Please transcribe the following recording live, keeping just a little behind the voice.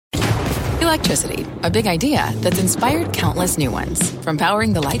Electricity, a big idea that's inspired countless new ones. From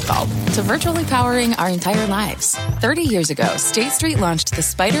powering the light bulb to virtually powering our entire lives. 30 years ago, State Street launched the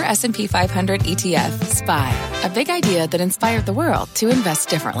SPDR S&P 500 ETF, SPY. A big idea that inspired the world to invest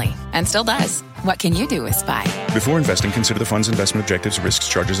differently. And still does. What can you do with SPY? Before investing, consider the fund's investment objectives, risks,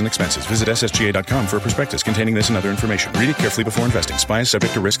 charges, and expenses. Visit ssga.com for a prospectus containing this and other information. Read it carefully before investing. SPY is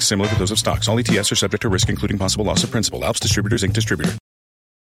subject to risks similar to those of stocks. All ETFs are subject to risk, including possible loss of principal. Alps Distributors, Inc. Distributor.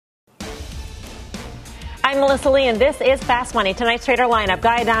 I'm Melissa Lee, and this is Fast Money. Tonight's trader lineup: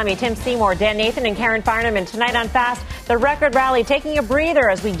 Guy Adami, Tim Seymour, Dan Nathan, and Karen Farnham. And tonight on Fast, the record rally taking a breather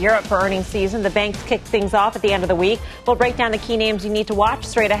as we gear up for earnings season. The banks kick things off at the end of the week. We'll break down the key names you need to watch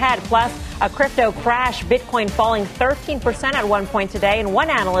straight ahead. Plus, a crypto crash, Bitcoin falling 13% at one point today, and one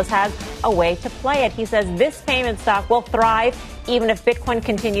analyst has a way to play it. He says this payment stock will thrive even if Bitcoin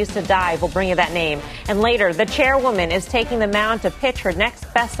continues to dive. We'll bring you that name. And later, the chairwoman is taking the mound to pitch her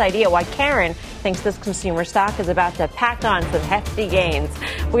next best idea, why Karen thinks this consumer stock is about to pack on some hefty gains.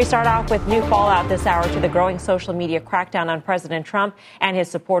 We start off with new fallout this hour to the growing social media crackdown on President Trump and his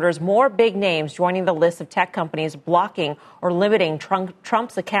supporters. More big names joining the list of tech companies blocking or limiting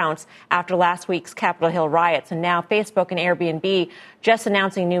Trump's accounts after last week's Capitol Hill riots. And now Facebook and Airbnb just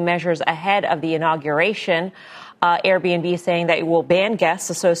announcing new measures ahead of the inauguration. Airbnb saying that it will ban guests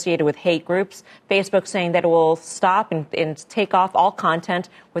associated with hate groups. Facebook saying that it will stop and take off all content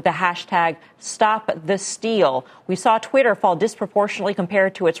with the hashtag #StopTheSteal. We saw Twitter fall disproportionately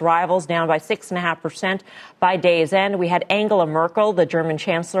compared to its rivals, down by 6.5% by day's end. We had Angela Merkel, the German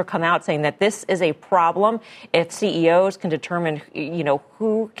chancellor, come out saying that this is a problem if CEOs can determine,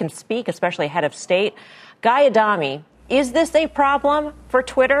 who can speak, especially head of state. Guy Adami, is this a problem for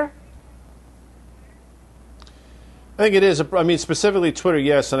Twitter? I think it is. I mean, specifically Twitter,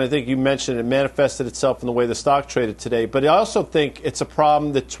 yes, and I think you mentioned it manifested itself in the way the stock traded today. But I also think it's a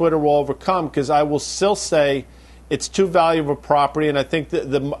problem that Twitter will overcome, because I will still say it's too valuable a property, and I think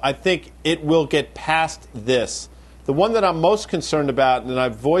I think it will get past this. The one that I'm most concerned about, and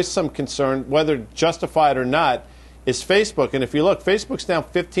I've voiced some concern, whether justified or not, is Facebook. And if you look, Facebook's down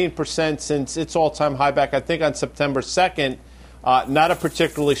 15% since its all-time high back, I think, on September 2nd. Not a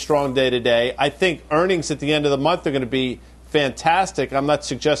particularly strong day today. I think earnings at the end of the month are going to be fantastic. I'm not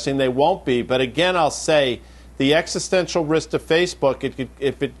suggesting they won't be. But again, I'll say the existential risk to Facebook,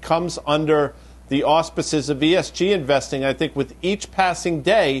 if it comes under the auspices of ESG investing, I think with each passing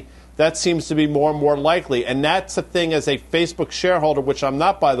day, that seems to be more and more likely. And that's a thing as a Facebook shareholder, which I'm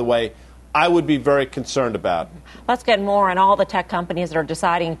not, by the way, I would be very concerned about. Let's get more on all the tech companies that are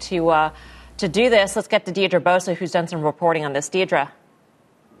deciding to do this. Let's get to Deirdre Bosa, who's done some reporting on this. Deirdre.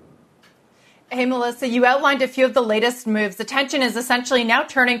 Hey, Melissa, you outlined a few of the latest moves. Attention is essentially now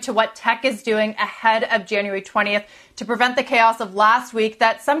turning to what tech is doing ahead of January 20th to prevent the chaos of last week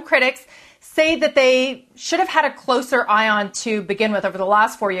that some critics say that they should have had a closer eye on to begin with over the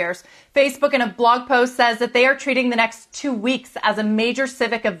last 4 years. Facebook, in a blog post, says that they are treating the next 2 weeks as a major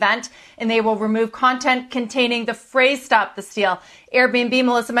civic event, and they will remove content containing the phrase "Stop the Steal." Airbnb,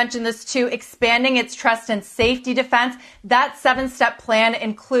 Melissa mentioned this too, expanding its trust and safety defense. That 7-step plan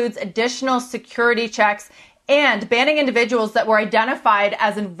includes additional security checks and banning individuals that were identified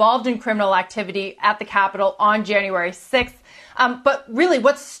as involved in criminal activity at the Capitol on January 6th. But really,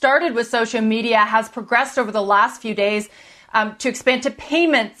 what started with social media has progressed over the last few days to expand to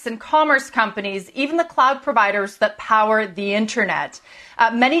payments and commerce companies, even the cloud providers that power the internet.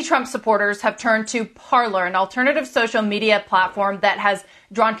 Many Trump supporters have turned to Parler, an alternative social media platform that has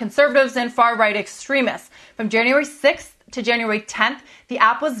drawn conservatives and far-right extremists. From January 6th to January 10th, the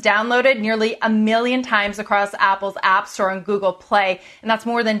app was downloaded nearly 1 million times across Apple's App Store and Google Play, and that's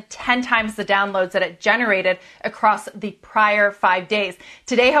more than 10 times the downloads that it generated across the prior 5 days.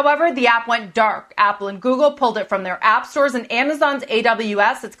 Today, however, the app went dark. Apple and Google pulled it from their app stores, and Amazon's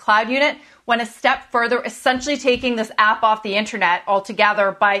AWS, its cloud unit, went a step further, essentially taking this app off the internet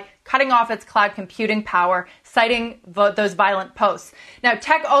altogether by cutting off its cloud computing power, citing those violent posts. Now,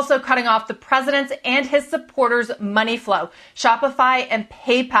 tech also cutting off the president's and his supporters' money flow. Shopify and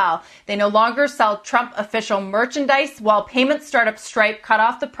PayPal, they no longer sell Trump official merchandise, while payment startup Stripe cut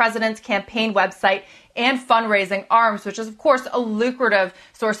off the president's campaign website and fundraising arms, which is, of course, a lucrative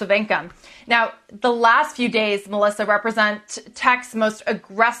source of income. Now, the last few days, Melissa, represent tech's most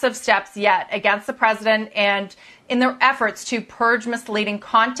aggressive steps yet against the president and in their efforts to purge misleading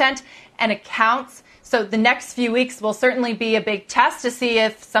content and accounts. So the next few weeks will certainly be a big test to see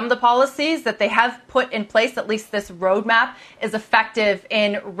if some of the policies that they have put in place, at least this roadmap, is effective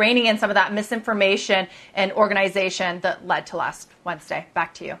in reining in some of that misinformation and organization that led to last Wednesday.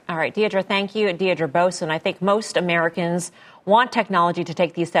 Back to you. All right, Deirdre, thank you. Deirdre Bosa. I think most Americans want technology to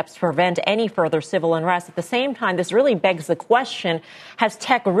take these steps to prevent any further civil unrest. At the same time, this really begs the question, has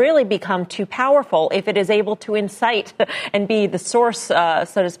tech really become too powerful if it is able to incite and be the source, so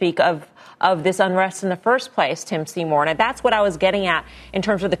to speak, of this unrest in the first place, Tim Seymour? And that's what I was getting at in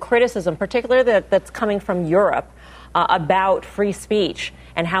terms of the criticism, particularly that's coming from Europe about free speech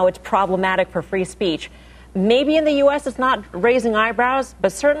and how it's problematic for free speech. Maybe in the U.S. it's not raising eyebrows,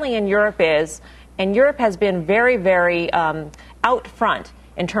 but certainly in Europe is. And Europe has been very, very out front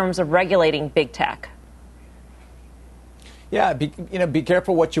in terms of regulating big tech. Yeah, be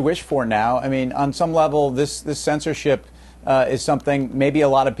careful what you wish for now. I mean, on some level, this censorship is something maybe a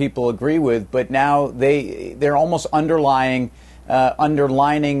lot of people agree with, but now they're almost underlining,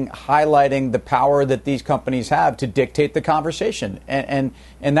 highlighting the power that these companies have to dictate the conversation, and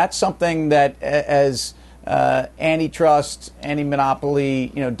that's something that as antitrust, anti-monopoly,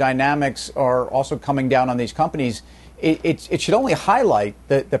 dynamics are also coming down on these companies. It should only highlight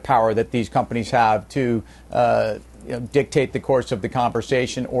the power that these companies have to dictate the course of the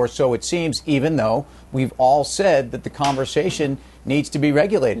conversation, or so it seems, even though we've all said that the conversation needs to be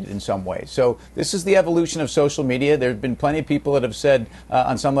regulated in some way. So this is the evolution of social media. There have been plenty of people that have said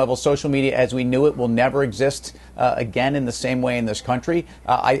on some level social media as we knew it will never exist again in the same way in this country.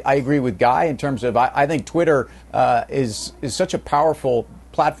 I agree with Guy in terms of I think Twitter is such a powerful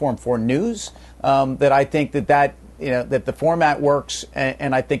platform for news that I think that the format works,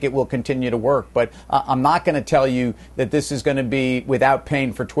 and I think it will continue to work. But I'm not going to tell you that this is going to be without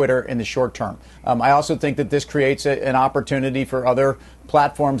pain for Twitter in the short term. I also think that this creates an opportunity for other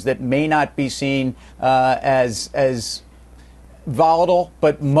platforms that may not be seen as volatile,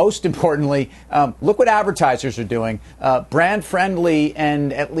 but most importantly, look what advertisers are doing. Brand friendly,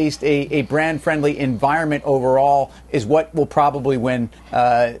 and at least a brand friendly environment overall is what will probably win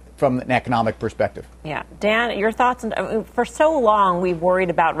from an economic perspective. Yeah. Dan, your thoughts? For so long, we've worried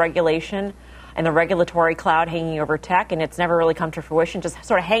about regulation and the regulatory cloud hanging over tech, and it's never really come to fruition, just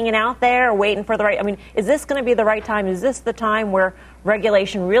sort of hanging out there, waiting for the right. I mean, is this going to be the right time? Is this the time where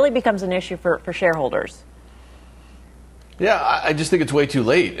regulation really becomes an issue for shareholders? Yeah, I just think it's way too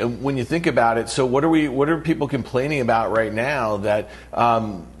late. And when you think about it, so what are people complaining about right now that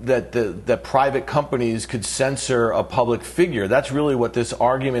that private companies could censor a public figure? That's really what this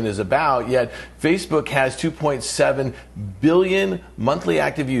argument is about. Yet Facebook has 2.7 billion monthly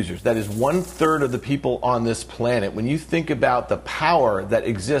active users. That is 1/3 of the people on this planet. When you think about the power that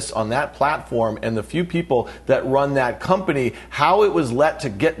exists on that platform and the few people that run that company, how it was let to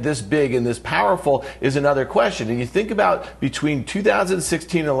get this big and this powerful is another question. And you think about between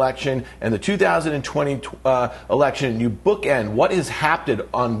 2016 election and the 2020 election, you bookend what has happened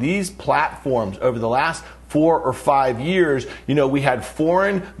on these platforms over the last 4 or 5 years. We had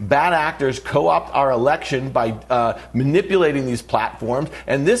foreign bad actors co-opt our election by manipulating these platforms.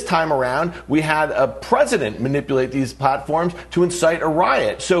 And this time around, we had a president manipulate these platforms to incite a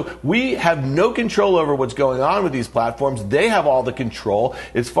riot. So we have no control over what's going on with these platforms. They have all the control.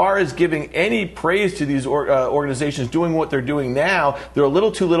 As far as giving any praise to these organizations doing what they're doing now, they're a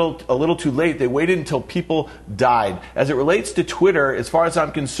little too late. They waited until people died. As it relates to Twitter, as far as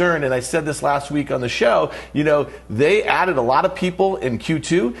I'm concerned, and I said this last week on the show, they added a lot of people in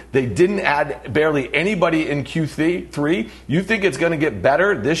Q2. They didn't add barely anybody in Q3. You think it's going to get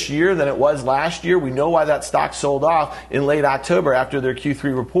better this year than it was last year? We know why that stock sold off in late October after their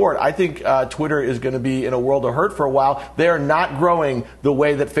Q3 report. I think Twitter is going to be in a world of hurt for a while. They are not growing the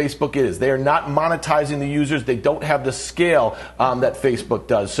way that Facebook is. They are not monetizing the users. They don't have the scale that Facebook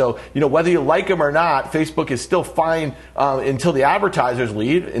does. So, whether you like them or not, Facebook is still fine until the advertisers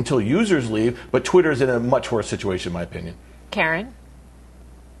leave, until users leave, but Twitter's in a much worse situation, in my opinion. Karen?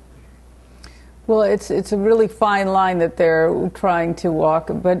 Well, it's a really fine line that they're trying to walk.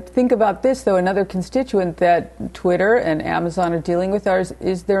 But think about this, though. Another constituent that Twitter and Amazon are dealing with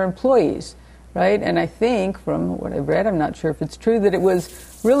is their employees, right? And I think from what I've read, I'm not sure if it's true, that it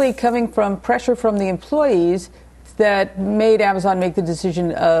was really coming from pressure from the employees that made Amazon make the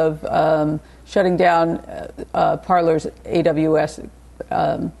decision of shutting down Parler's AWS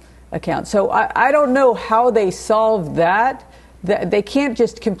account. So I don't know how they solve that. They can't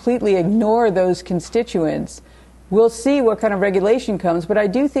just completely ignore those constituents. We'll see what kind of regulation comes, but I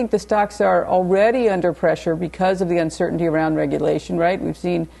do think the stocks are already under pressure because of the uncertainty around regulation, right? We've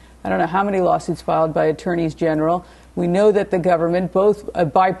seen, I don't know how many lawsuits filed by attorneys general. We know that the government, both a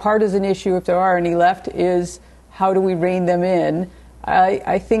bipartisan issue, if there are any left, is how do we rein them in?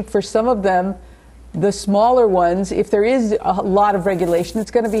 I think for some of them, the smaller ones, if there is a lot of regulation,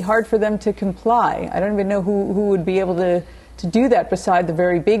 it's going to be hard for them to comply. I don't even know who would be able to to do that beside the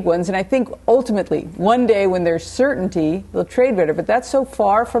very big ones. And I think ultimately, one day when there's certainty, they'll trade better. But that's so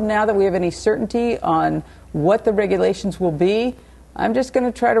far from now that we have any certainty on what the regulations will be. I'm just going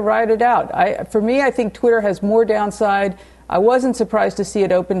to try to ride it out. For me, I think Twitter has more downside. I wasn't surprised to see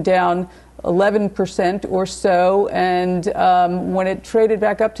it open down 11% or so. And when it traded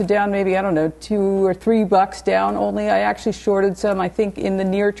back up to down maybe, I don't know, $2 or $3 down only, I actually shorted some. I think in the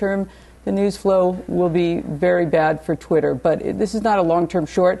near term, the news flow will be very bad for Twitter. But this is not a long-term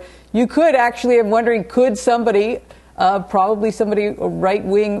short. You could actually, I'm wondering, could somebody, probably somebody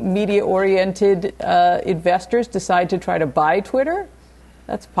right-wing, media-oriented investors decide to try to buy Twitter?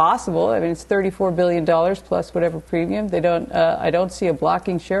 That's possible. I mean, it's $34 billion plus whatever premium. They don't. I don't see a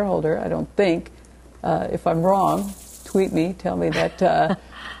blocking shareholder, I don't think. If I'm wrong, tweet me. Tell me that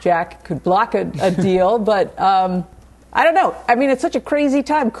Jack could block a deal. But I don't know. I mean, it's such a crazy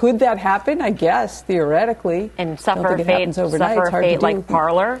time. Could that happen? I guess, theoretically. And suffer a fate like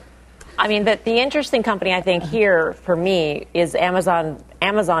Parler? I mean, the interesting company, I think, here for me is Amazon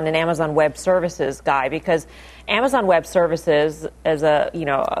and Amazon Web Services, Guy, because Amazon Web Services, as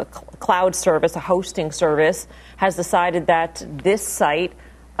a cloud service, a hosting service, has decided that this site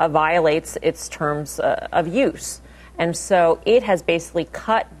violates its terms of use. And so it has basically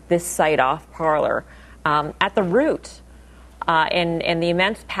cut this site off, Parler, at the root. And the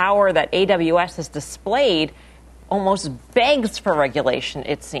immense power that AWS has displayed almost begs for regulation,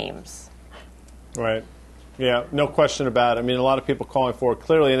 it seems. Right. Yeah, no question about it. I mean, a lot of people calling for it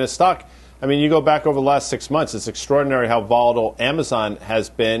clearly. And the stock, I mean, you go back over the last 6 months, it's extraordinary how volatile Amazon has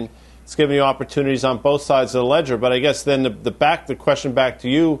been. It's given you opportunities on both sides of the ledger. But I guess then the question back to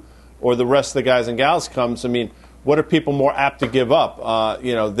you or the rest of the guys and gals comes, I mean, what are people more apt to give up?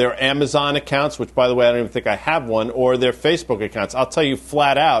 Their Amazon accounts, which, by the way, I don't even think I have one, or their Facebook accounts. I'll tell you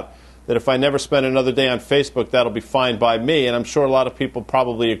flat out that if I never spend another day on Facebook, that'll be fine by me. And I'm sure a lot of people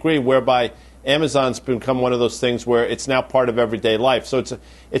probably agree, whereby Amazon's become one of those things where it's now part of everyday life. So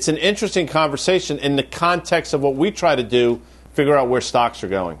it's an interesting conversation in the context of what we try to do, figure out where stocks are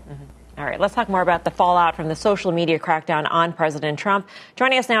going. Mm-hmm. All right, let's talk more about the fallout from the social media crackdown on President Trump.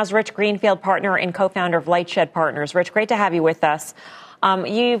 Joining us now is Rich Greenfield, partner and co-founder of Lightshed Partners. Rich, great to have you with us.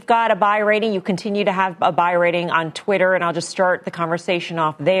 You've got a buy rating. You continue to have a buy rating on Twitter, and I'll just start the conversation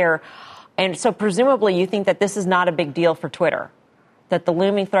off there. And so presumably you think that this is not a big deal for Twitter, that the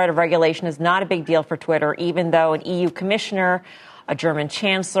looming threat of regulation is not a big deal for Twitter, even though an EU commissioner, a German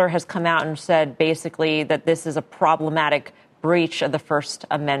chancellor has come out and said basically that this is a problematic breach of the First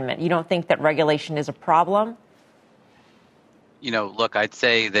Amendment. You don't think that regulation is a problem? Look, I'd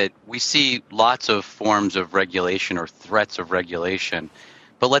say that we see lots of forms of regulation or threats of regulation.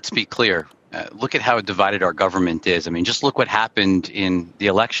 But let's be clear. Look at how divided our government is. I mean, just look what happened in the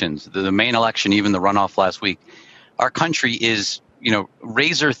elections, the main election, even the runoff last week. Our country is,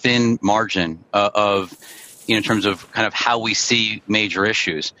 razor thin margin of, in terms of kind of how we see major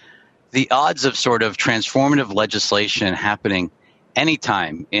issues. The odds of sort of transformative legislation happening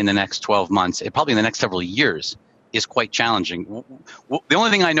anytime in the next 12 months, probably in the next several years, is quite challenging. The only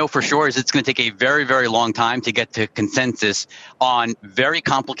thing I know for sure is it's going to take a very, very long time to get to consensus on very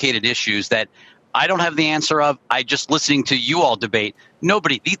complicated issues that I don't have the answer of. I just listening to you all debate.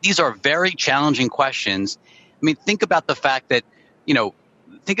 These are very challenging questions. I mean, think about the fact that,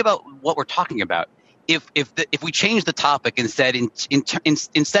 think about what we're talking about. If we change the topic and said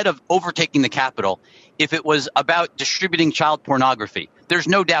instead of overtaking the Capitol, if it was about distributing child pornography, there's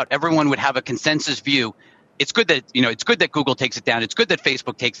no doubt everyone would have a consensus view. It's good that Google takes it down. It's good that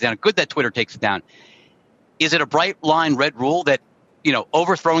Facebook takes it down. It's good that Twitter takes it down. Is it a bright line red rule that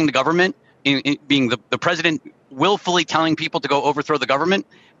overthrowing the government, being the president willfully telling people to go overthrow the government,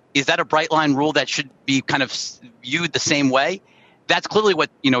 is that a bright line rule that should be kind of viewed the same way? That's clearly what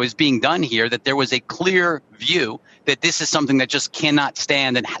is being done here, that there was a clear view that this is something that just cannot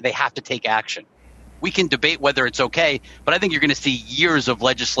stand and they have to take action. We can debate whether it's okay, but I think you're going to see years of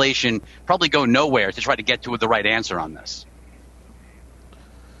legislation probably go nowhere to try to get to the right answer on this.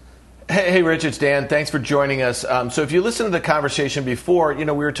 Hey, Rich, it's Dan. Thanks for joining us. So if you listen to the conversation before, we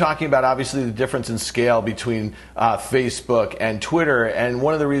were talking about obviously the difference in scale between Facebook and Twitter. And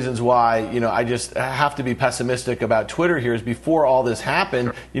one of the reasons why, I just have to be pessimistic about Twitter here is before all this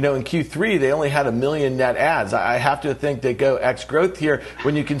happened, in Q3, they only had 1 million net ads. I have to think they go X growth here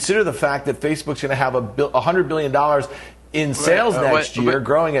when you consider the fact that Facebook's going to have $100 billion in sales next year,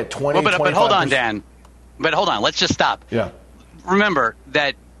 growing at 20%. But hold on, Dan. But hold on. Let's just stop. Yeah. Remember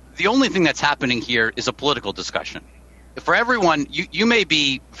that the only thing that's happening here is a political discussion. For everyone, you may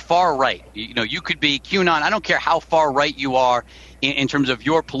be far right. You could be QAnon. I don't care how far right you are in terms of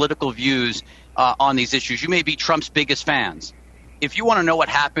your political views. on these issues. You may be Trump's biggest fans. If you want to know what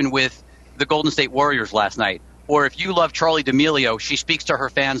happened with the Golden State Warriors last night, or if you love Charli D'Amelio, she speaks to her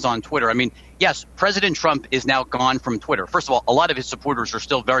fans on Twitter. I mean, yes, President Trump is now gone from Twitter. First of all, a lot of his supporters are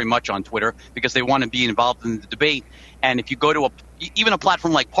still very much on Twitter because they want to be involved in the debate. And if you go to even a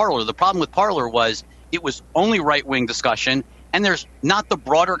platform like Parler, the problem with Parler was it was only right-wing discussion, and there's not the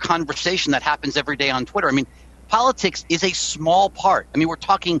broader conversation that happens every day on Twitter. I mean, politics is a small part. I mean, we're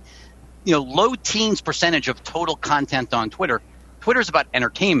talking, low teens percentage of total content on Twitter. Twitter's about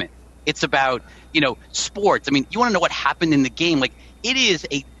entertainment. It's about, sports. I mean, you want to know what happened in the game. Like, it is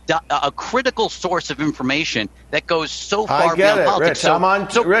a critical source of information that goes so far beyond politics. Rich, I'm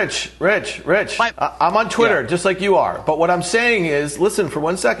on Twitter just like you are. But what I'm saying is, listen for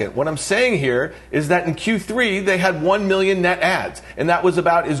 1 second. What I'm saying here is that in Q3, they had 1 million net ads. And that was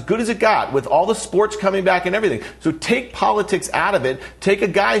about as good as it got with all the sports coming back and everything. So take politics out of it. Take a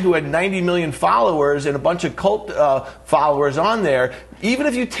guy who had 90 million followers and a bunch of cult followers on there. Even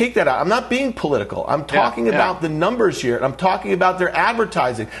if you take that out, I'm not being political. I'm talking about the numbers here. And I'm talking about their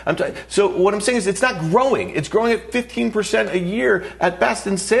advertising. So what I'm saying is it's not growing. It's growing at 15% a year at best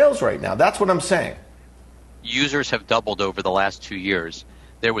in sales right now. That's what I'm saying. Users have doubled over the last 2 years.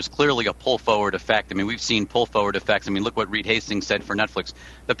 There was clearly a pull-forward effect. I mean, we've seen pull-forward effects. I mean, look what Reed Hastings said for Netflix.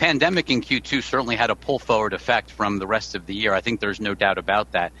 The pandemic in Q2 certainly had a pull-forward effect from the rest of the year. I think there's no doubt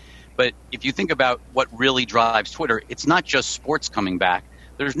about that. But if you think about what really drives Twitter, it's not just sports coming back.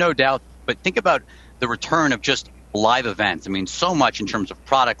 There's no doubt. But think about the return of just live events. I mean, so much in terms of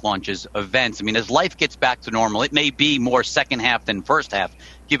product launches, events. I mean, as life gets back to normal, it may be more second half than first half,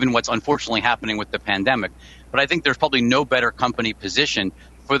 given what's unfortunately happening with the pandemic. But I think there's probably no better company position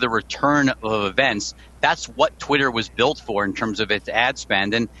for the return of events. That's what Twitter was built for in terms of its ad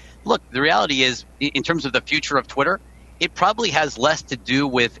spend. And look, the reality is, in terms of the future of Twitter, it probably has less to do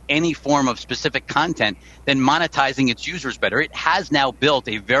with any form of specific content than monetizing its users better. It has now built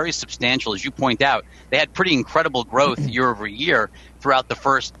a very substantial, as you point out, they had pretty incredible growth year over year throughout the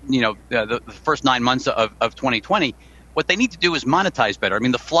first, the first 9 months of 2020. What they need to do is monetize better. I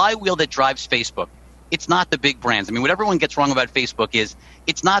mean, the flywheel that drives Facebook, it's not the big brands. I mean, what everyone gets wrong about Facebook is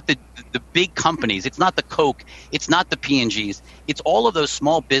it's not the big companies. It's not the Coke. It's not the P&Gs. It's all of those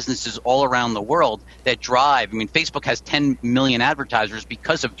small businesses all around the world that drive. I mean, Facebook has 10 million advertisers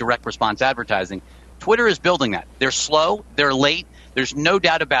because of direct response advertising. Twitter is building that. They're slow. They're late. There's no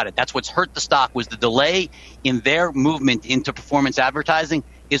doubt about it. That's what's hurt the stock was the delay in their movement into performance advertising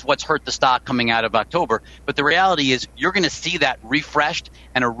is what's hurt the stock coming out of October. But the reality is you're going to see that refreshed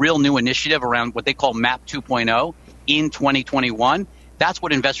and a real new initiative around what they call MAP 2.0 in 2021. That's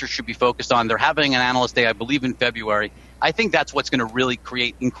what investors should be focused on. They're having an analyst day, I believe, in February. I think that's what's going to really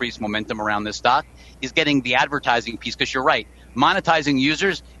create increased momentum around this stock is getting the advertising piece, because you're right. Monetizing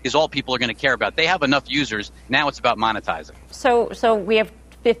users is all people are going to care about. They have enough users. Now it's about monetizing. So we have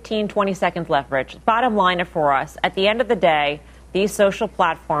 15, 20 seconds left, Rich. Bottom line for us, at the end of the day, these social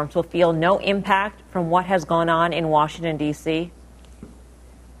platforms will feel no impact from what has gone on in Washington, D.C.?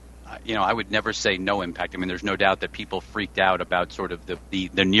 I would never say no impact. I mean, there's no doubt that people freaked out about sort of the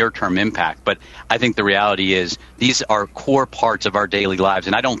near-term impact. But I think the reality is these are core parts of our daily lives.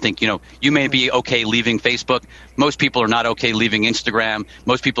 And I don't think, you may be okay leaving Facebook. Most people are not okay leaving Instagram.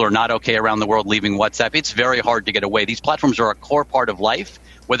 Most people are not okay around the world leaving WhatsApp. It's very hard to get away. These platforms are a core part of life,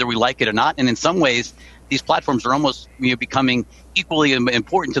 whether we like it or not. And in some ways, these platforms are almost becoming equally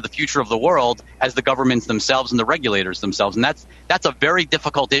important to the future of the world as the governments themselves and the regulators themselves. And that's a very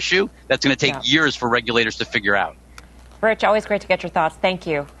difficult issue that's going to take years for regulators to figure out. Rich, always great to get your thoughts. Thank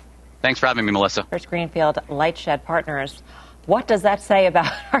you. Thanks for having me, Melissa. Rich Greenfield, Lightshed Partners. What does that say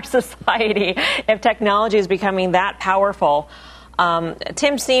about our society if technology is becoming that powerful?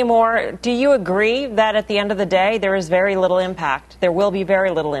 Tim Seymour, do you agree that at the end of the day, there is very little impact? There will be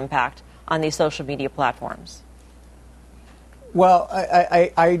very little impact on these social media platforms? Well,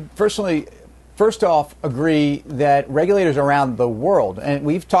 I personally, first off, agree that regulators around the world, and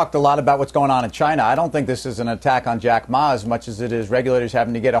we've talked a lot about what's going on in China. I don't think this is an attack on Jack Ma as much as it is regulators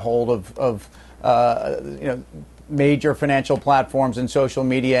having to get a hold of major financial platforms and social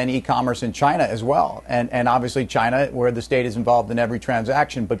media and e-commerce in China as well. And obviously China, where the state is involved in every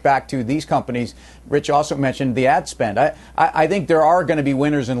transaction. But back to these companies, Rich also mentioned the ad spend. I think there are going to be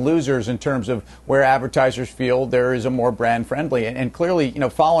winners and losers in terms of where advertisers feel there is a more brand friendly. And clearly,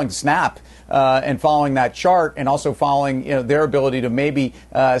 following Snap and following that chart and also following their ability to maybe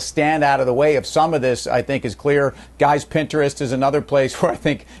stand out of the way of some of this, I think is clear. Guys, Pinterest is another place where I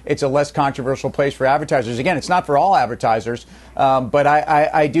think it's a less controversial place for advertisers. Again, it's not for all advertisers, but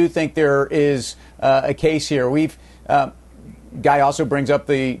I do think there is a case here. Guy also brings up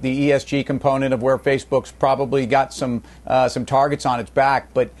the ESG component of where Facebook's probably got some targets on its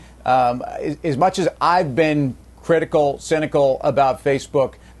back. But as much as I've been critical, cynical about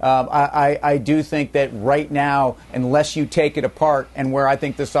Facebook, I do think that right now, unless you take it apart, and where I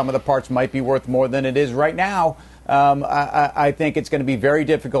think the sum of the parts might be worth more than it is right now, I think it's going to be very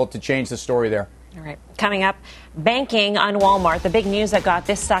difficult to change the story there. All right. Coming up, banking on Walmart, the big news that got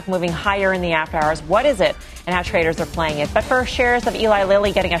this stock moving higher in the after hours. What is it and how traders are playing it? But first, shares of Eli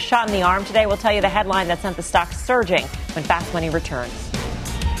Lilly getting a shot in the arm today. We'll tell you the headline that sent the stock surging when Fast Money returns.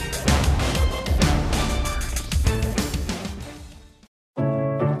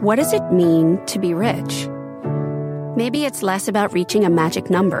 What does it mean to be rich? Maybe it's less about reaching a magic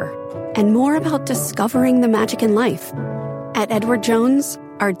number and more about discovering the magic in life. At Edward Jones,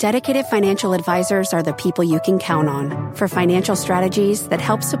 our dedicated financial advisors are the people you can count on for financial strategies that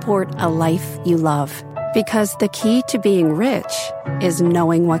help support a life you love. Because the key to being rich is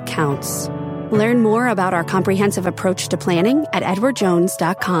knowing what counts. Learn more about our comprehensive approach to planning at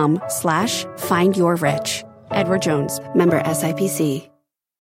edwardjones.com/findyourrich. Edward Jones, member SIPC.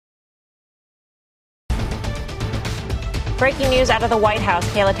 Breaking news out of the White House.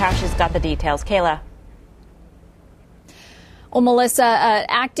 Kayla Tausche's got the details. Kayla. Well, Melissa,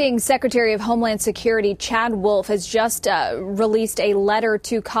 Acting Secretary of Homeland Security Chad Wolf has just released a letter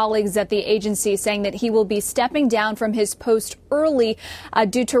to colleagues at the agency saying that he will be stepping down from his post early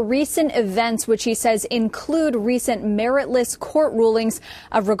due to recent events, which he says include recent meritless court rulings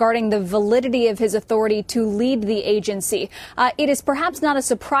regarding the validity of his authority to lead the agency. It is perhaps not a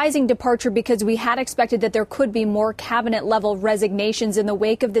surprising departure because we had expected that there could be more cabinet-level resignations in the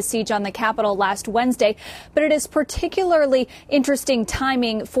wake of the siege on the Capitol last Wednesday, but it is particularly interesting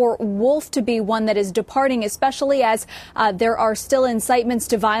timing for Wolf to be one that is departing, especially as there are still incitements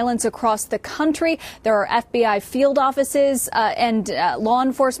to violence across the country. There are FBI field offices and law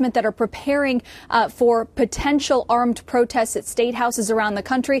enforcement that are preparing for potential armed protests at state houses around the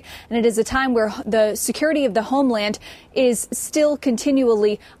country. And it is a time where the security of the homeland is still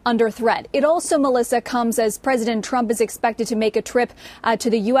continually under threat. It also, Melissa, comes as President Trump is expected to make a trip to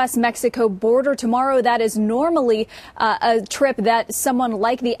the U.S.-Mexico border tomorrow. That is normally a trip that someone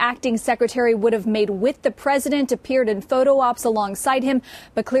like the acting secretary would have made with the president, appeared in photo ops alongside him.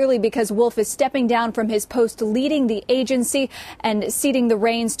 But clearly, because Wolf is stepping down from his post leading the agency and ceding the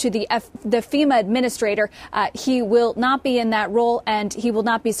reins to the FEMA administrator, he will not be in that role, and he will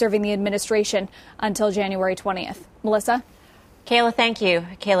not be serving the administration until January 20th. Melissa? Kayla, thank you.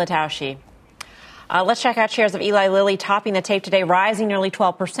 Kayla Tausche. Let's check out shares of Eli Lilly topping the tape today, rising nearly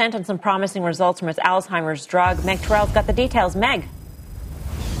 12% on some promising results from its Alzheimer's drug. Meg Terrell's got the details. Meg.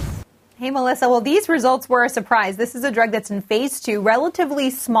 Hey, Melissa. Well, these results were a surprise. This is a drug that's in phase 2, relatively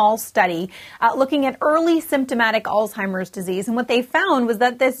small study, looking at early symptomatic Alzheimer's disease. And what they found was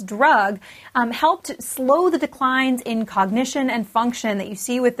that this drug helped slow the declines in cognition and function that you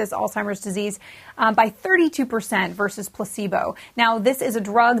see with this Alzheimer's disease by 32% versus placebo. Now, this is a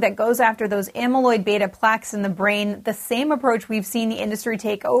drug that goes after those amyloid beta plaques in the brain, the same approach we've seen the industry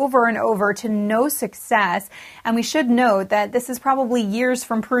take over and over to no success. And we should note that this is probably years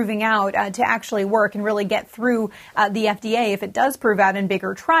from proving out to actually work and really get through the FDA if it does prove out in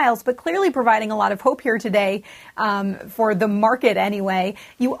bigger trials, but clearly providing a lot of hope here today for the market anyway.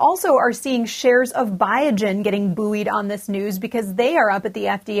 You also are seeing shares of Biogen getting buoyed on this news because they are up at the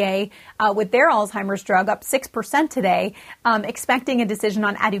FDA with their Alzheimer's drug up 6% today, expecting a decision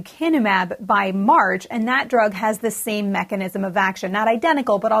on aducanumab by March. And that drug has the same mechanism of action, not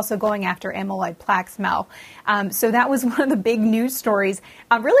identical, but also going after amyloid plaque smell. So that was one of the big news stories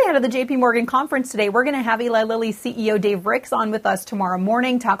really out of the JP Morgan conference today. We're going to have Eli Lilly CEO Dave Ricks on with us tomorrow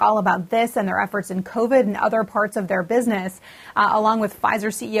morning, talk all about this and their efforts in COVID and other parts of their business, along with Pfizer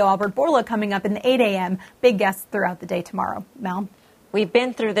CEO Albert Bourla coming up in the 8 a.m. Big guests throughout the day tomorrow. Mel? We've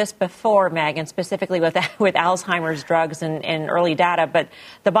been through this before, Megan, specifically with Alzheimer's drugs and early data. But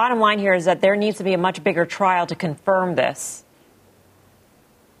the bottom line here is that there needs to be a much bigger trial to confirm this.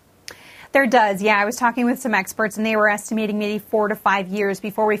 There does. Yeah, I was talking with some experts, and they were estimating maybe 4 to 5 years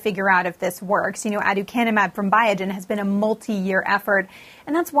before we figure out if this works. You know, aducanumab from Biogen has been a multi-year effort.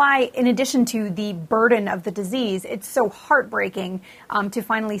 And that's why, in addition to the burden of the disease, it's so heartbreaking to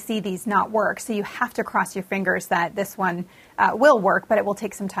finally see these not work. So you have to cross your fingers that this one will work, but it will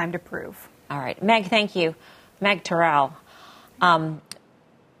take some time to prove. All right. Meg, thank you. Meg Terrell. Guy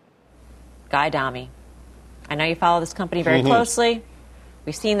Adami. I know you follow this company very closely.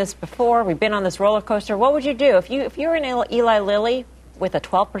 We've seen this before. We've been on this roller coaster. What would you do if you're in Eli Lilly with a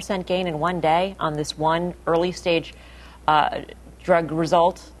 12% gain in one day on this one early stage drug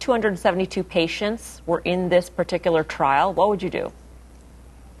result. 272 patients were in this particular trial. What would you do?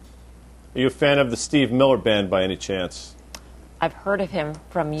 Are you a fan of the Steve Miller Band by any chance? I've heard of him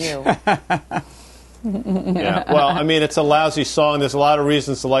from you. Yeah, well, I mean, it's a lousy song. There's a lot of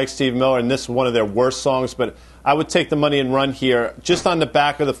reasons to like Steve Miller, and this is one of their worst songs. But I would take the money and run here, just on the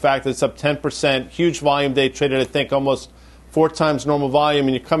back of the fact that it's up 10%, huge volume day, traded, I think, almost 4 times normal volume,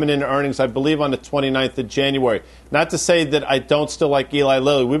 and you're coming into earnings, I believe, on the 29th of January. Not to say that I don't still like Eli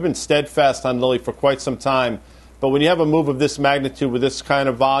Lilly. We've been steadfast on Lilly for quite some time. But when you have a move of this magnitude with this kind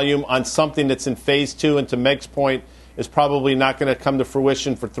of volume on something that's in phase 2, and to Meg's point, is probably not going to come to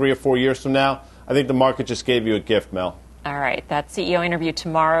fruition for 3 or 4 years from now, I think the market just gave you a gift, Mel. All right. That CEO interview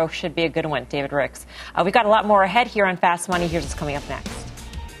tomorrow should be a good one, David Ricks. We've got a lot more ahead here on Fast Money. Here's what's coming up next.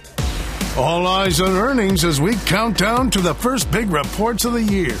 All eyes on earnings as we count down to the first big reports of the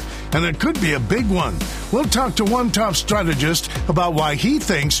year. And it could be a big one. We'll talk to one top strategist about why he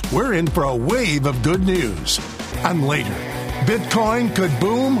thinks we're in for a wave of good news. And later, Bitcoin could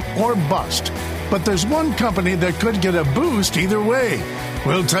boom or bust. But there's one company that could get a boost either way.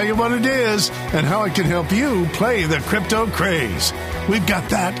 We'll tell you what it is and how it can help you play the crypto craze. We've got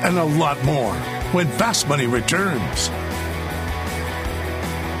that and a lot more when Fast Money returns.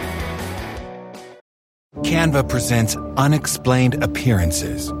 Canva presents Unexplained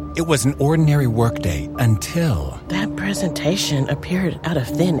Appearances. It was an ordinary workday until... that presentation appeared out of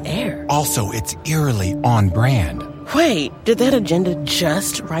thin air. Also, it's eerily on brand. Wait, did that agenda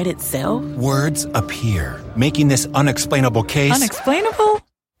just write itself? Words appear, making this unexplainable case... Unexplainable?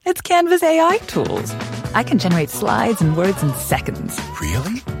 It's Canva's AI tools. I can generate slides and words in seconds.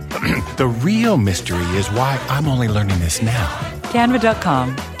 Really? The real mystery is why I'm only learning this now.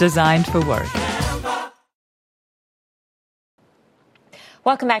 Canva.com. Designed for work.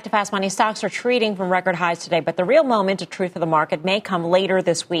 Welcome back to Fast Money. Stocks are retreating from record highs today, but the real moment of truth of the market may come later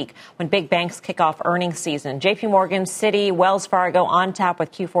this week when big banks kick off earnings season. JP Morgan, Citi, Wells Fargo on tap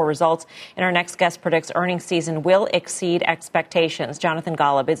with Q4 results, and our next guest predicts earnings season will exceed expectations. Jonathan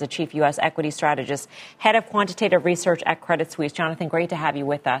Golub is a chief U.S. equity strategist, head of quantitative research at Credit Suisse. Jonathan, great to have you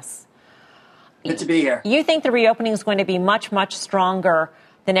with us. Good to be here. You think the reopening is going to be much, much stronger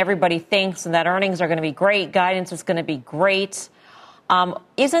than everybody thinks, and that earnings are going to be great, guidance is going to be great.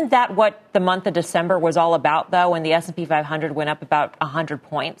 Isn't that what the month of December was all about, though, when the S&P 500 went up about 100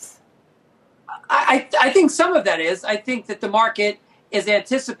 points? I think some of that is. I think that the market is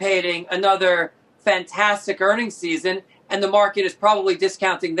anticipating another fantastic earnings season, and the market is probably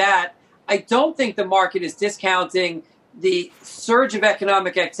discounting that. I don't think the market is discounting the surge of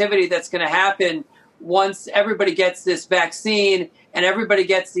economic activity that's going to happen once everybody gets this vaccine and everybody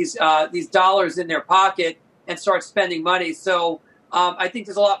gets these dollars in their pocket and starts spending money. So I think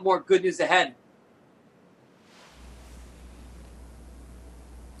there's a lot more good news ahead.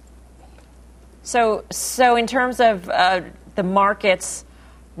 So in terms of the markets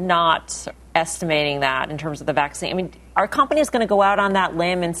not estimating that in terms of the vaccine, I mean, are companies going to go out on that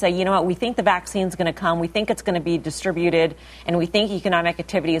limb and say, you know what, we think the vaccine's going to come, we think it's going to be distributed, and we think economic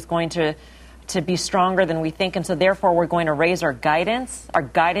activity is going to be stronger than we think, and so therefore we're going to raise our guidance? Our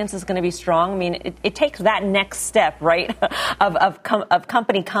guidance is going to be strong. I mean, it takes that next step, right, of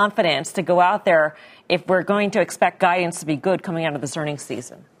company confidence to go out there if we're going to expect guidance to be good coming out of this earnings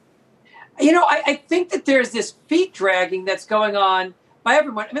season. You know, I think that there's this feet dragging that's going on by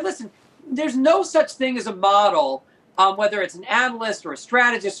everyone. I mean, listen, there's no such thing as a model, whether it's an analyst or a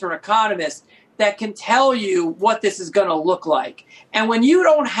strategist or an economist, that can tell you what this is going to look like. And when you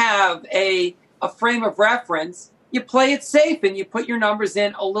don't have a frame of reference, you play it safe and you put your numbers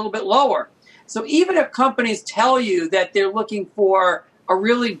in a little bit lower. So even if companies tell you that they're looking for a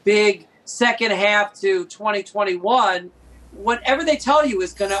really big second half to 2021, whatever they tell you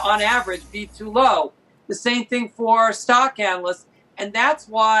is going to, on average, be too low. The same thing for stock analysts. And that's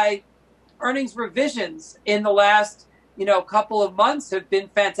why earnings revisions in the last, couple of months have been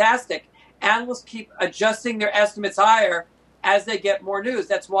fantastic. Analysts keep adjusting their estimates higher as they get more news.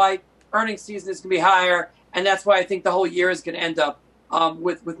 That's why earnings season is going to be higher, and that's why I think the whole year is going to end up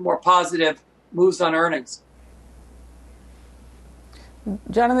with more positive moves on earnings.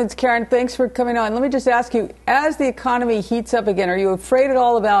 Jonathan, it's Karen. Thanks for coming on. Let me just ask you, as the economy heats up again, are you afraid at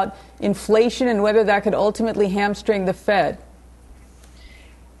all about inflation and whether that could ultimately hamstring the Fed?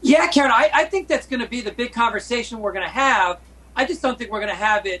 Yeah, Karen, I think that's going to be the big conversation we're going to have. I just don't think we're going to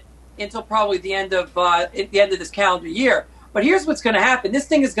have it until probably the end of this calendar year. But here's what's going to happen. This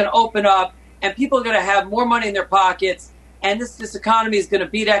thing is going to open up, and people are going to have more money in their pockets, and this economy is going to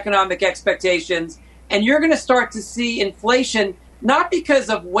beat economic expectations. And you're going to start to see inflation, not because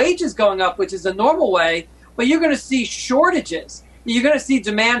of wages going up, which is a normal way, but you're going to see shortages. you're going to see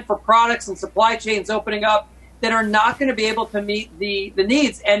demand for products and supply chains opening up that are not going to be able to meet the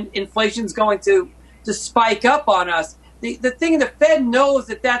needs, and inflation's going to spike up on us. The thing, the Fed knows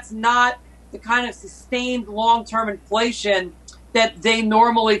that that's not the kind of sustained long-term inflation that they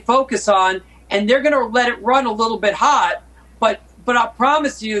normally focus on, and they're going to let it run a little bit hot. But I'll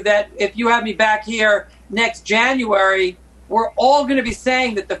promise you that if you have me back here next January, we're all going to be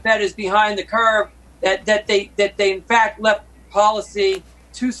saying that the Fed is behind the curve, that they in fact left policy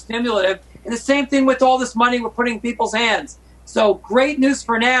too stimulative. And the same thing with all this money we're putting in people's hands. So great news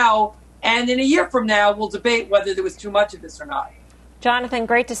for now. And in a year from now, we'll debate whether there was too much of this or not. Jonathan,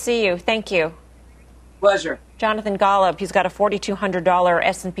 great to see you. Thank you. Pleasure. Jonathan Golub, he's got a $4,200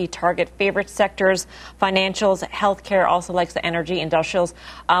 S&P target. Favorite sectors, financials, healthcare, also likes the energy, industrials.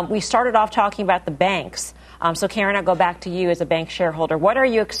 We started off talking about the banks. So, Karen, I'll go back to you as a bank shareholder. What are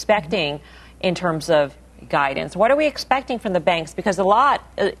you expecting in terms of guidance? What are we expecting from the banks? Because there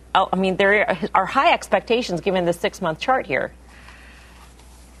are high expectations given the 6-month chart here.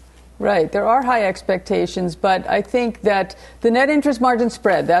 Right. There are high expectations, but I think that the net interest margin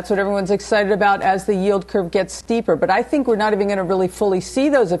spread, that's what everyone's excited about as the yield curve gets steeper. But I think we're not even going to really fully see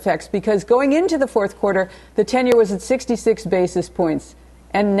those effects, because going into the fourth quarter, the 10-year was at 66 basis points.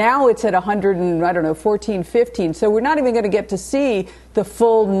 And now it's at 14, 15. So we're not even going to get to see the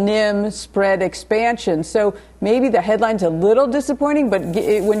full NIM spread expansion. So maybe the headline's a little disappointing, but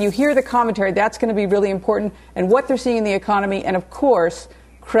when you hear the commentary, that's going to be really important, and what they're seeing in the economy, and of course,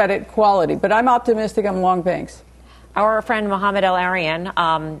 credit quality. But I'm optimistic. I'm long banks. Our friend Mohamed El Arian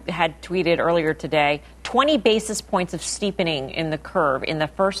had tweeted earlier today 20 basis points of steepening in the curve in the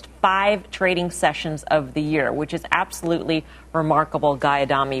first 5 trading sessions of the year, which is absolutely remarkable, Guy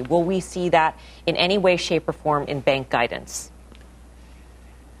Adami. Will we see that in any way, shape, or form in bank guidance?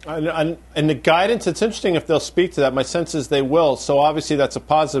 And the guidance, it's interesting if they'll speak to that. My sense is they will. So obviously that's a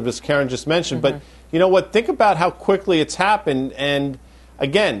positive, as Karen just mentioned. Mm-hmm. But you know what? Think about how quickly it's happened. And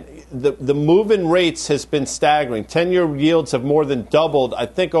again, the move in rates has been staggering. 10-year yields have more than doubled, I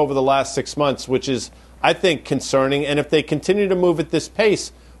think, over the last 6 months, which is, I think, concerning. And if they continue to move at this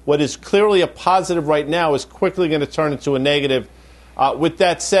pace, what is clearly a positive right now is quickly going to turn into a negative. With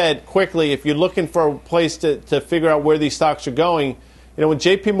that said, quickly, if you're looking for a place to figure out where these stocks are going, you know, when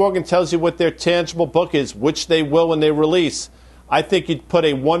J.P. Morgan tells you what their tangible book is, which they will when they release, I think you'd put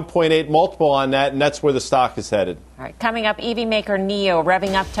a 1.8 multiple on that, and that's where the stock is headed. All right, coming up, EV maker NIO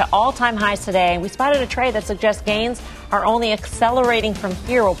revving up to all-time highs today. We spotted a trade that suggests gains are only accelerating from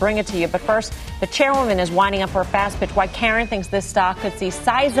here. We'll bring it to you. But first, the chairwoman is winding up her fast pitch. Why Karen thinks this stock could see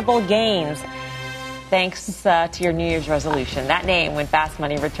sizable gains thanks to your New Year's resolution. That name when Fast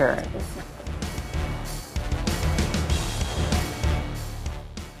Money returns.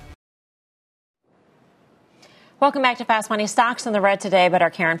 Welcome back to Fast Money. Stocks in the red today, but our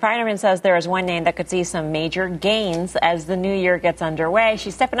Karen Finerman says there is one name that could see some major gains as the new year gets underway.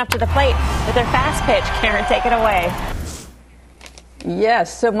 She's stepping up to the plate with her fast pitch. Karen, take it away.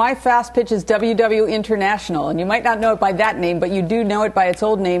 Yes, so my fast pitch is WW International, and you might not know it by that name, but you do know it by its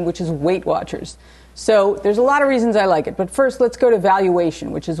old name, which is Weight Watchers. So there's a lot of reasons I like it, but first let's go to valuation,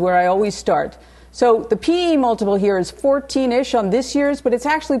 which is where I always start. So the PE multiple here is 14-ish on this year's, but it's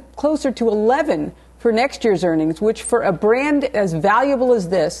actually closer to 11 for next year's earnings, which for a brand as valuable as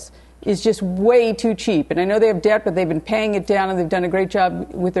this is just way too cheap. And I know they have debt, but they've been paying it down, and they've done a great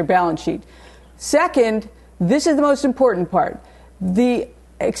job with their balance sheet. Second, this is the most important part. The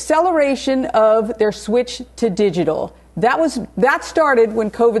acceleration of their switch to digital. That started when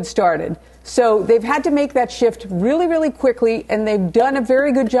COVID started. So they've had to make that shift really, really quickly, and they've done a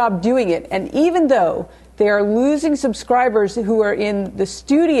very good job doing it. And even though they are losing subscribers who are in the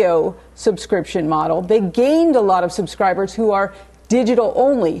studio subscription model, they gained a lot of subscribers who are digital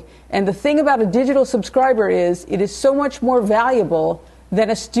only. And the thing about a digital subscriber is it is so much more valuable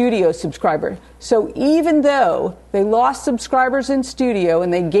than a studio subscriber. So even though they lost subscribers in studio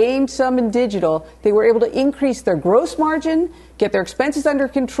and they gained some in digital, they were able to increase their gross margin, get their expenses under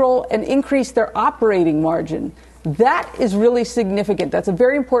control, and increase their operating margin. That is really significant. That's a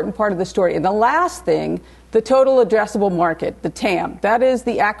very important part of the story. And the last thing, the total addressable market, the TAM. That is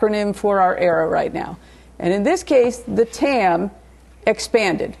the acronym for our era right now. And in this case, the TAM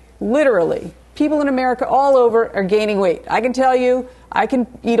expanded, literally. People in America all over are gaining weight. I can tell you, I can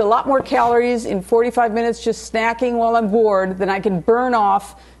eat a lot more calories in 45 minutes just snacking while I'm bored than I can burn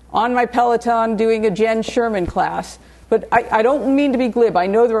off on my Peloton doing a Jen Sherman class. But I don't mean to be glib. I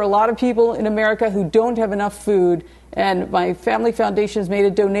know there are a lot of people in America who don't have enough food, and my family foundation has made a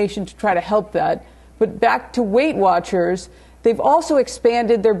donation to try to help that. But back to Weight Watchers, They've also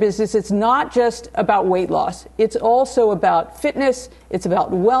expanded their business. It's not just about weight loss. It's also about fitness. It's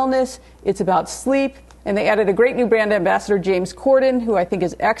about wellness. It's about sleep. And they added a great new brand ambassador, James Corden, who I think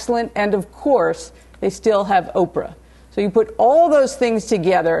is excellent. And, of course, they still have Oprah. So you put all those things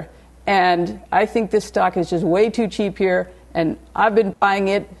together, and I think this stock is just way too cheap here. And I've been buying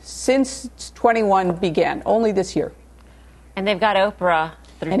it since 21 began, only this year. And they've got Oprah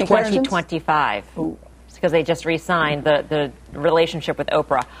through 2025. It's because they just re-signed the relationship with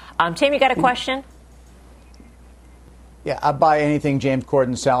Oprah. Tim, you got a question? Yeah, I buy anything James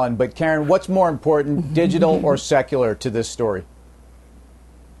Corden selling. But, Karen, what's more important, digital or secular to this story?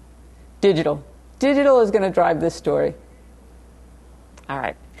 Digital. Digital is going to drive this story. All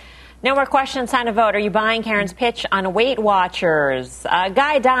right. No more questions. Time to vote. Are you buying Karen's pitch on Weight Watchers?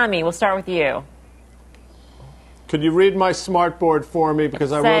 Guy Adami, we'll start with you. Could you read my smart board for me?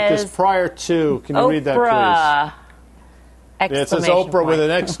 Because I wrote this prior to. Can you read that, please? It says Oprah with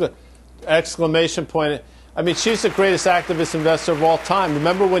an exclamation point. I mean, she's the greatest activist investor of all time.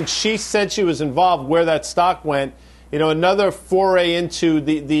 Remember when she said she was involved, where that stock went? You know, another foray into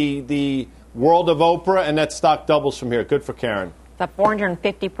the world of Oprah, and that stock doubles from here. Good for Karen. It's up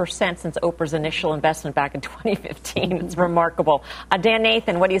 450% since Oprah's initial investment back in 2015. It's remarkable. Dan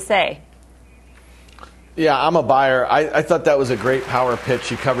Nathan, what do you say? Yeah, I'm a buyer. I thought that was a great power pitch.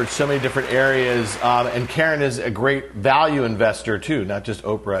 She covered so many different areas. And Karen is a great value investor, too, not just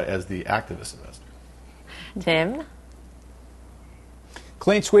Oprah as the activist investor. Tim?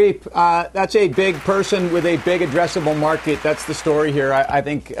 Clean sweep. That's a big person with a big addressable market. That's the story here. I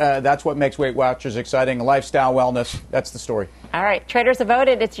think that's what makes Weight Watchers exciting. Lifestyle, wellness. That's the story. All right. Traders have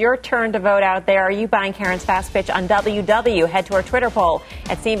voted. It's your turn to vote out there. Are you buying Karen's Fast Pitch on WW? Head to our Twitter poll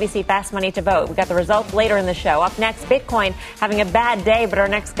at CNBC Fast Money to vote. We've got the results later in the show. Up next, Bitcoin having a bad day, but our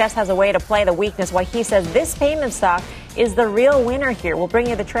next guest has a way to play the weakness, why he says this payment stock is the real winner here. We'll bring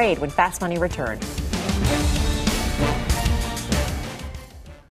you the trade when Fast Money returns.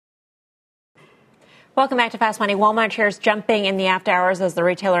 Welcome back to Fast Money. Walmart shares jumping in the after hours as the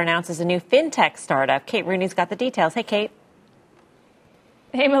retailer announces a new fintech startup. Kate Rooney's got the details. Hey, Kate.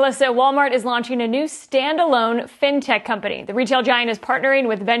 Hey, Melissa. Walmart is launching a new standalone fintech company. The retail giant is partnering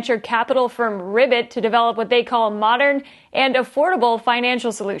with venture capital firm Ribbit to develop what they call modern and affordable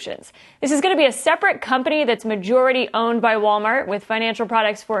financial solutions. This is going to be a separate company that's majority owned by Walmart with financial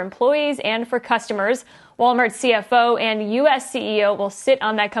products for employees and for customers. Walmart's CFO and U.S. CEO will sit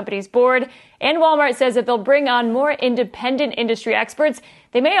on that company's board. And Walmart says that they'll bring on more independent industry experts.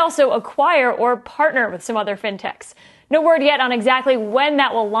 They may also acquire or partner with some other fintechs. No word yet on exactly when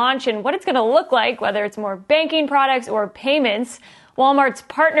that will launch and what it's going to look like, whether it's more banking products or payments. Walmart's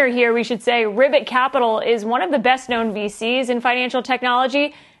partner here, we should say, Ribbit Capital, is one of the best-known VCs in financial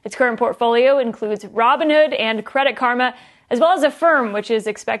technology. Its current portfolio includes Robinhood and Credit Karma, as well as Affirm, which is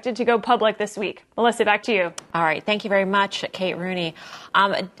expected to go public this week. Melissa, back to you. All right. Thank you very much, Kate Rooney.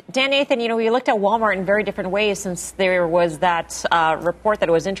 Dan Nathan, we looked at Walmart in very different ways since there was that report that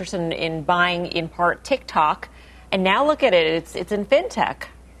it was interested in buying, in part, TikTok. And now look at it. It's in fintech.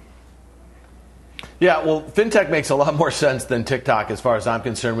 Yeah, well, fintech makes a lot more sense than TikTok as far as I'm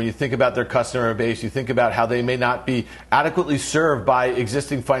concerned. When you think about their customer base, you think about how they may not be adequately served by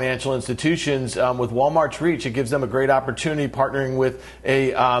existing financial institutions. With Walmart's reach, it gives them a great opportunity partnering with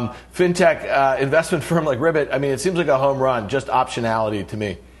a fintech investment firm like Ribbit. I mean, it seems like a home run, just optionality to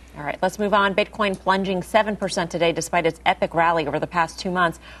me. All right, let's move on. Bitcoin plunging 7% today despite its epic rally over the past 2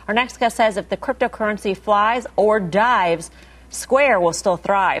 months. Our next guest says if the cryptocurrency flies or dives, Square will still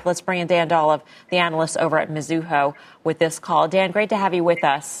thrive. Let's bring in Dan Dolev, the analyst over at Mizuho, with this call. Dan, great to have you with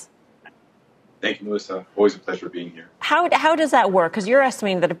us. Thank you, Melissa. Always a pleasure being here. How does that work? Because you're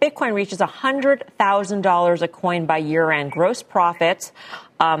estimating that if Bitcoin reaches $100,000 a coin by year-end, gross profits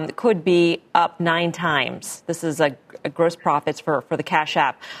could be up 9 times. This is a gross profits for the Cash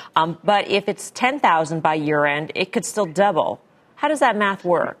App. But if it's $10,000 by year-end, it could still double. How does that math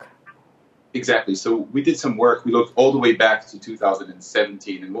work? Exactly. So we did some work. We looked all the way back to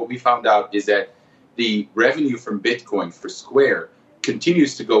 2017. And what we found out is that the revenue from Bitcoin for Square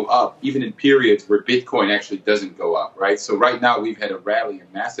continues to go up, even in periods where Bitcoin actually doesn't go up, right? So right now we've had a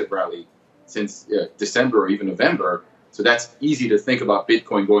massive rally since December or even November. So that's easy to think about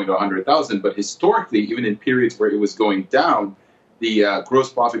Bitcoin going to 100,000. But historically, even in periods where it was going down, the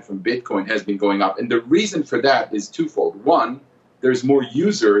gross profit from Bitcoin has been going up. And the reason for that is twofold. One, there's more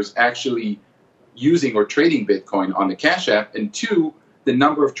users actually using or trading Bitcoin on the Cash App. And two, the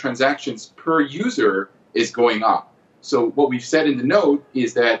number of transactions per user is going up. So what we've said in the note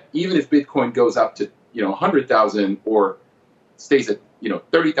is that even if Bitcoin goes up to 100,000 or stays at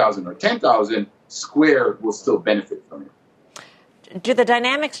 30,000 or 10,000, Square will still benefit from it. do the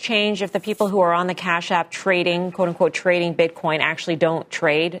dynamics change if the people who are on the Cash App trading, quote unquote, trading Bitcoin actually don't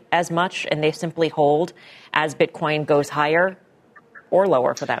trade as much and they simply hold as Bitcoin goes higher or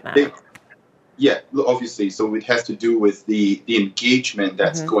lower for that matter? Yeah, obviously. So it has to do with the engagement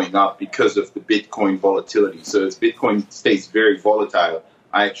that's going up because of the Bitcoin volatility. So if Bitcoin stays very volatile,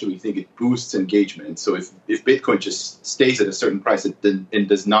 I actually think it boosts engagement. So if Bitcoin just stays at a certain price and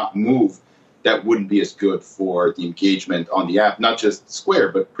does not move, that wouldn't be as good for the engagement on the app, not just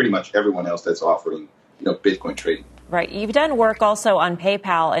Square, but pretty much everyone else that's offering, Bitcoin trading. Right. You've done work also on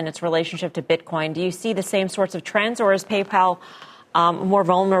PayPal and its relationship to Bitcoin. Do you see the same sorts of trends, or is PayPal more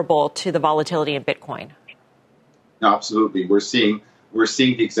vulnerable to the volatility in Bitcoin? No, absolutely. We're seeing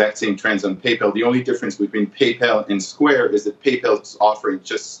the exact same trends on PayPal. The only difference between PayPal and Square is that PayPal's offering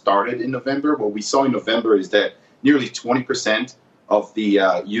just started in November. What we saw in November is that nearly 20% of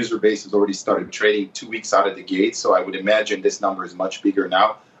the user base has already started trading 2 weeks out of the gate. So I would imagine this number is much bigger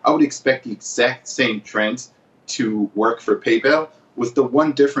now. I would expect the exact same trends to work for PayPal, with the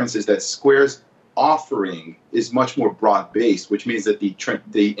one difference is that Square's offering is much more broad-based, which means that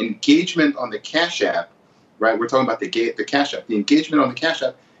the engagement on the Cash App, right? We're talking about the Cash App. The engagement on the Cash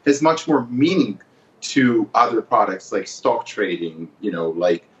App has much more meaning to other products like stock trading,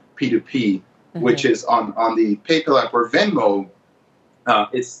 like P2P, which is on the PayPal app or Venmo.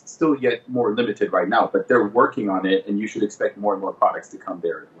 It's still yet more limited right now, but they're working on it, and you should expect more and more products to come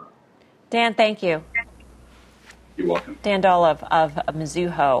there as well. Dan, thank you. You're welcome. Dan Dolev of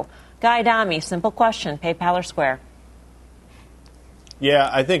Mizuho. Guy Adami, simple question, PayPal or Square? Yeah,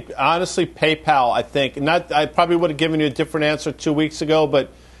 I think, honestly, PayPal, I probably would have given you a different answer 2 weeks ago, but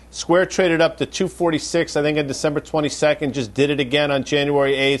Square traded up to 246, I think, on December 22nd, just did it again on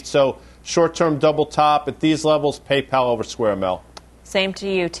January 8th. So short-term double top at these levels, PayPal over Square, Mel. Same to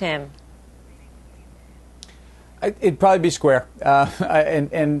you, Tim. It'd probably be Square.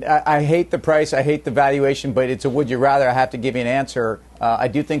 And I hate the price. I hate the valuation, but it's a would you rather. I have to give you an answer. I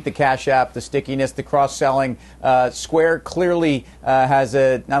do think the Cash App, the stickiness, the cross-selling, Square clearly has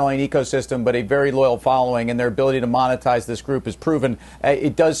not only an ecosystem, but a very loyal following, and their ability to monetize this group is proven.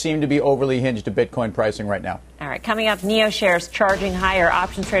 It does seem to be overly hinged to Bitcoin pricing right now. All right, coming up, NEO shares charging higher.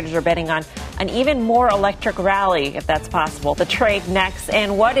 Options traders are betting on an even more electric rally, if that's possible. The trade next.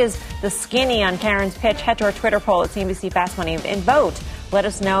 And what is the skinny on Karen's pitch? Head to our Twitter poll at CNBC Fast Money and vote. Let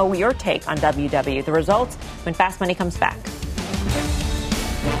us know your take on WW. The results when Fast Money comes back.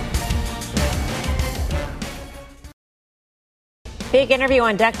 Big interview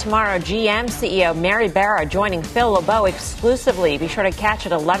on deck tomorrow. GM CEO Mary Barra joining Phil LeBeau exclusively. Be sure to catch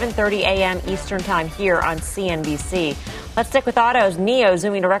at 11:30 a.m. Eastern Time here on CNBC. Let's stick with autos. NIO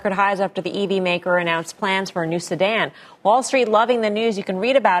zooming to record highs after the EV maker announced plans for a new sedan. Wall Street loving the news. You can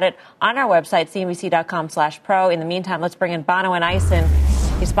read about it on our website, cnbc.com/pro. In the meantime, let's bring in Bonawyn Eison.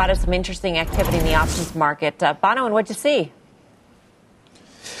 He spotted some interesting activity in the options market. Bonawyn, what'd you see?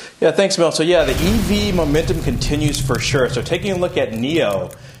 Yeah, thanks, Mel. So, the EV momentum continues for sure. So, taking a look at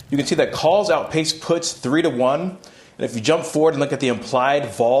NIO, you can see that calls outpace puts 3-1. And if you jump forward and look at the implied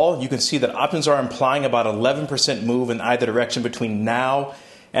vol, you can see that options are implying about 11% move in either direction between now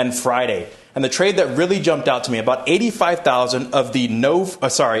and Friday. And the trade that really jumped out to me, about 85,000 of the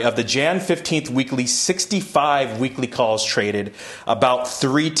Jan 15th weekly, 65 weekly calls traded, about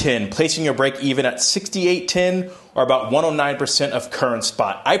 310, placing your break even at 68.10 or about 109% of current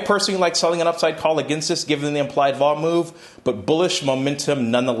spot. I personally like selling an upside call against this, given the implied vol move, but bullish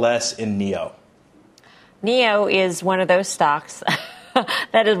momentum nonetheless in NIO. NIO is one of those stocks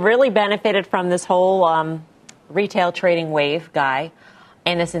that has really benefited from this whole retail trading wave, Guy,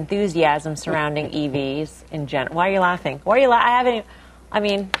 and this enthusiasm surrounding EVs in general. Why are you laughing? Why are you laughing?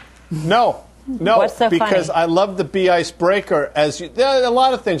 No, what's so because funny? I love the B icebreaker. A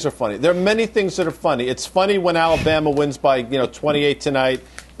lot of things are funny. There are many things that are funny. It's funny when Alabama wins by 28 tonight.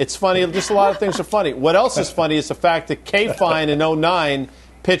 It's funny. Just a lot of things are funny. What else is funny is the fact that K-Fine in 2009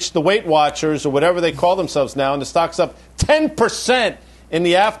 pitched the Weight Watchers or whatever they call themselves now, and the stock's up 10% in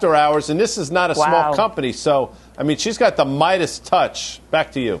the after hours, and this is not a small company. So, she's got the Midas touch.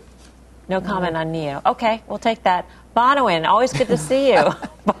 Back to you. No comment on NIO. Okay, we'll take that. Bonawyn, always good to see you.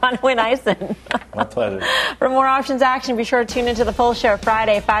 Bonawyn Eison. My pleasure. For more options action, be sure to tune into the full show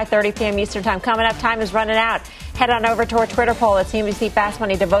Friday, 5:30 p.m. Eastern Time. Coming up, time is running out. Head on over to our Twitter poll at CNBC Fast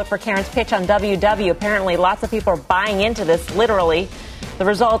Money to vote for Karen's pitch on WW. Apparently, lots of people are buying into this, literally. The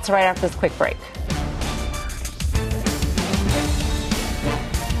results right after this quick break.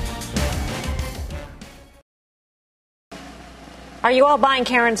 Are you all buying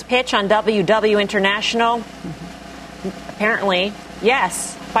Karen's pitch on WW International? Apparently,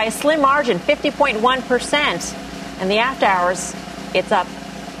 yes, by a slim margin, 50.1%. And the after hours It's up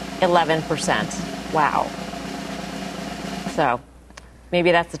 11%. Wow. So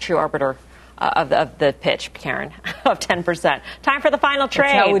maybe that's the true arbiter of the pitch, Karen, of 10%. Time for the final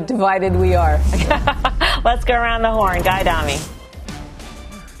trade. That's how divided we are. Let's go around the horn. Guy Adami.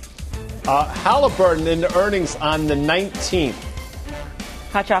 Halliburton in the earnings on the 19th.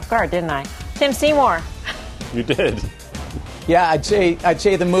 Caught you off guard, didn't I? Tim Seymour. You did. Yeah, I'd say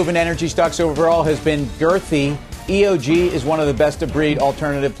the move in energy stocks overall has been girthy. EOG is one of the best of breed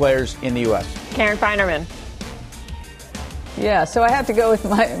alternative players in the U.S. Karen Feinerman. Yeah, so I have to go with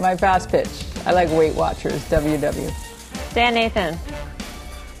my fast pitch. I like Weight Watchers, WW. Dan Nathan.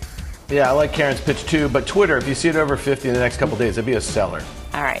 Yeah, I like Karen's pitch too, but Twitter, if you see it over 50 in the next couple of days, it'd be a seller.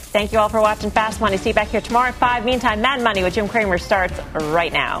 All right. Thank you all for watching Fast Money. See you back here tomorrow at 5. Meantime, Mad Money with Jim Cramer starts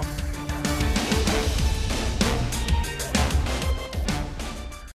right now.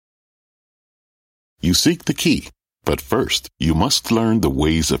 You seek the key, but first, you must learn the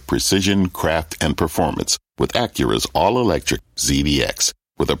ways of precision, craft, and performance with Acura's all-electric ZDX.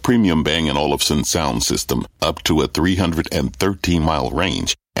 With a premium Bang & Olufsen sound system up to a 313-mile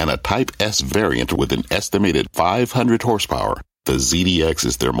range and a Type S variant with an estimated 500 horsepower, the ZDX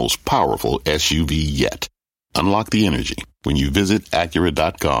is their most powerful SUV yet. Unlock the energy when you visit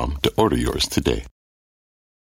Acura.com to order yours today.